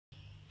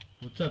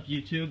What's up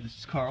YouTube? This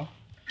is Karl,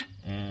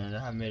 and I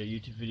haven't made a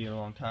YouTube video in a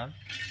long time,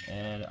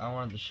 and I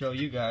wanted to show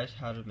you guys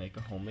how to make a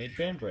homemade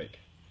band brake.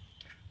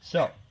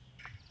 So,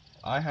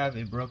 I have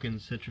a broken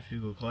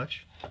centrifugal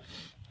clutch.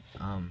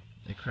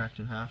 It cracked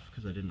in half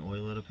because I didn't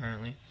oil it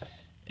apparently.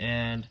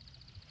 And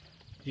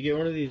if you get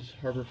one of these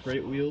Harbor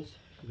Freight wheels,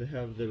 they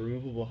have the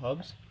removable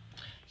hubs.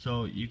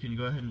 So you can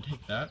go ahead and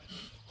take that,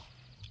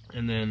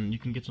 and then you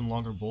can get some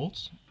longer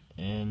bolts,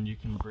 and you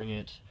can bring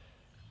it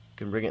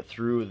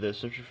through the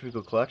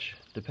centrifugal clutch,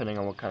 depending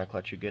on what kind of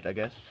clutch you get, I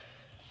guess.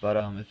 But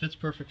it fits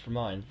perfect for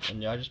mine,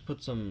 and I just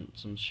put some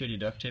shitty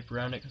duct tape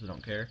around it because I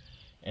don't care.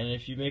 And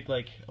if you make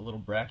like a little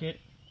bracket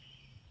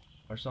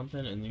or something,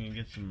 and then you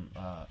get some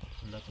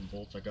nuts and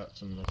bolts. I got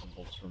some nuts and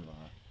bolts from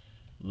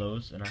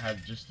Lowe's, and I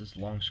had just this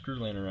long screw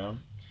laying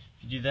around.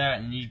 If you do that,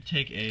 and you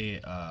take a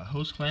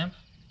hose clamp,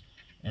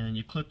 and then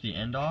you clip the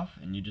end off,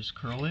 and you just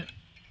curl it,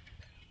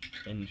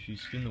 and if you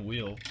spin the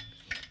wheel,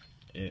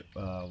 it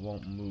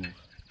won't move.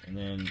 And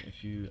then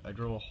I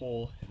drill a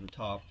hole in the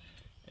top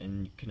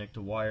and connect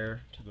a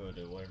wire to go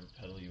to whatever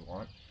pedal you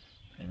want,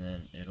 and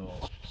then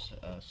it'll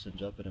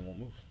cinch up and it won't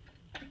move.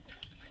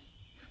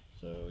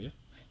 So yeah,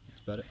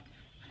 that's about it.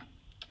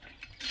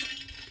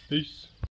 Peace.